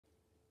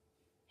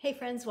Hey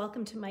friends,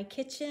 welcome to my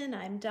kitchen.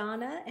 I'm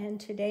Donna, and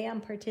today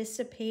I'm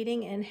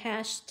participating in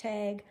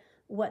hashtag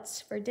What's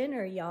for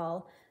Dinner,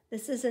 y'all.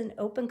 This is an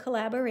open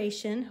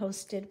collaboration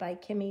hosted by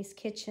Kimmy's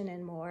Kitchen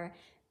and More.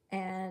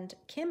 And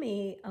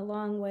Kimmy,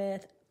 along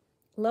with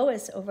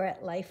Lois over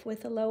at Life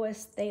with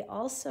Lois, they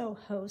also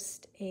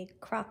host a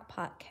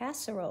crockpot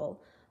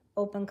casserole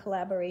open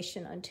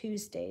collaboration on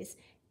Tuesdays.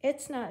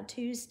 It's not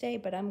Tuesday,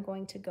 but I'm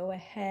going to go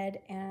ahead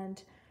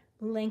and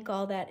link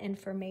all that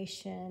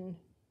information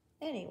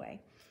anyway.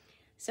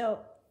 So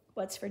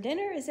what's for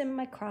dinner is in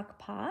my crock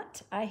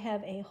pot. I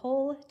have a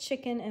whole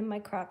chicken in my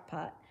crock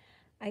pot.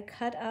 I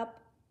cut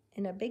up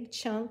in the bigger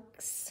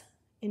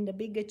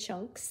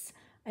chunks,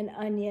 an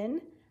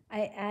onion.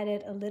 I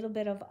added a little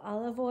bit of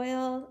olive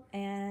oil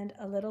and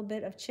a little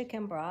bit of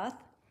chicken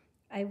broth.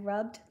 I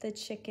rubbed the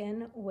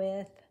chicken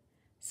with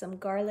some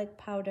garlic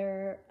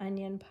powder,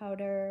 onion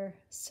powder,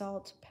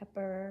 salt,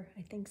 pepper,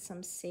 I think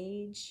some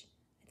sage.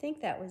 I think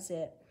that was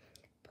it.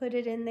 Put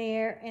it in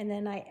there, and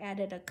then I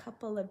added a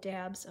couple of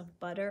dabs of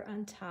butter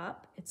on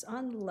top. It's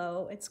on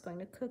low. It's going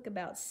to cook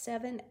about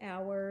 7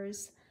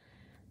 hours.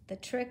 The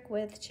trick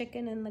with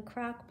chicken in the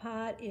crock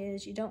pot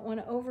is you don't want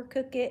to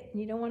overcook it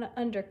and you don't want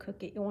to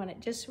undercook it. You want it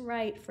just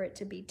right for it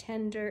to be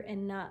tender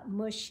and not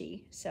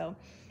mushy. So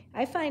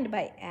I find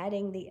by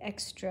adding the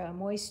extra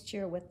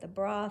moisture with the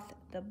broth,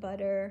 the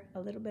butter,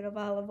 a little bit of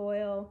olive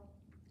oil,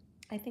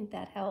 I think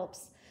that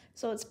helps.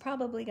 So it's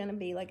probably going to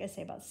be, like I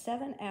say, about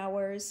 7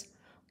 hours.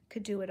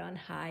 Could do it on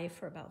high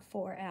for about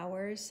 4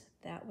 hours.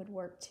 That would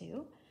work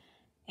too.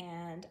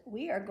 And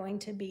we are going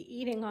to be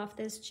eating off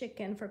this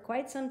chicken for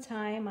quite some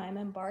time. I'm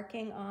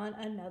embarking on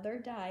another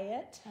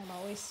diet. I'm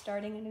always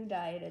starting a new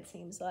diet, it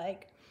seems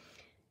like.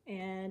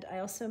 And I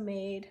also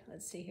made,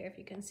 let's see here if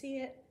you can see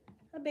it,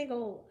 a big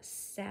old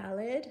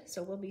salad.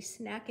 So we'll be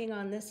snacking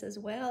on this as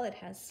well. It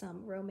has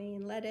some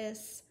romaine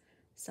lettuce,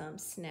 some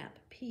snap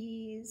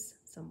peas,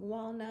 some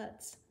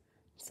walnuts,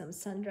 some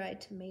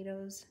sun-dried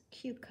tomatoes,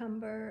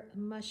 cucumber,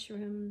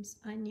 mushrooms,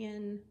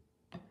 onion.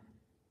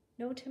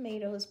 No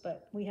tomatoes,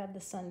 but we have the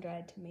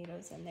sun-dried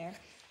tomatoes in there.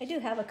 I do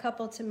have a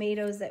couple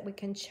tomatoes that we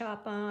can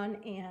chop on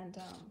and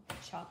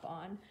chop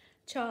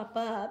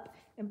up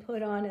and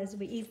put on as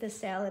we eat the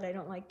salad. I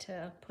don't like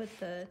to put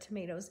the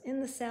tomatoes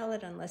in the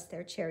salad unless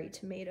they're cherry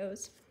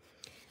tomatoes.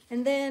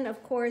 And then,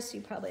 of course,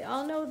 you probably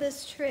all know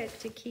this trick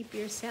to keep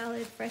your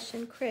salad fresh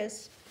and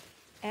crisp.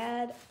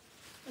 Add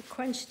a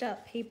crunched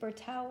up paper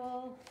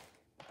towel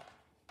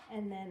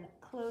and then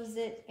close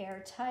it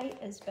airtight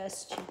as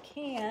best you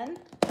can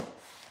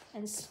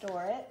and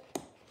store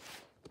it.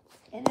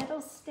 And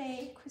it'll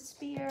stay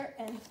crispier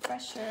and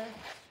fresher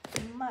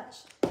much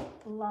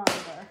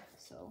longer.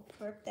 So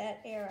burp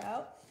that air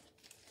out.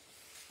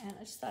 And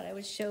I just thought I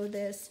would show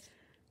this.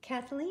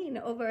 Kathleen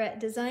over at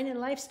Design and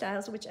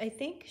Lifestyles, which I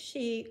think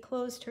she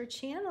closed her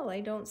channel.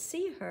 I don't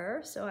see her,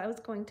 so I was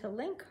going to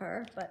link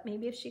her, but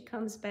maybe if she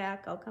comes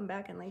back, I'll come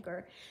back and link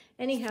her.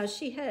 Anyhow,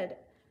 she had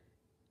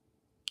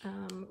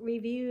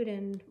reviewed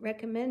and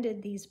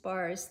recommended these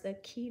bars, the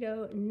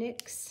Keto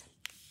Nix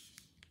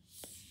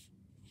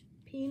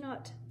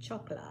Peanut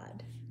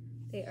Chocolate.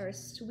 They are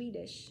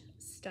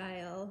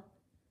Swedish-style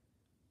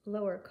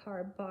lower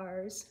carb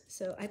bars,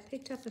 so I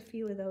picked up a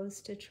few of those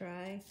to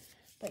try.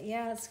 But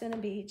yeah, it's gonna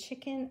be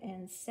chicken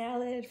and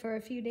salad for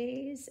a few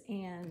days,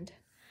 and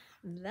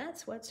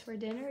that's what's for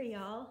dinner,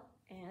 y'all.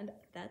 And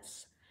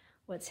that's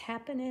what's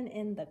happening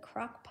in the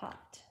crock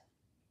pot.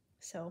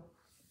 So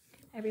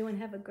everyone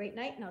have a great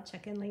night, and I'll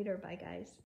check in later. Bye, guys.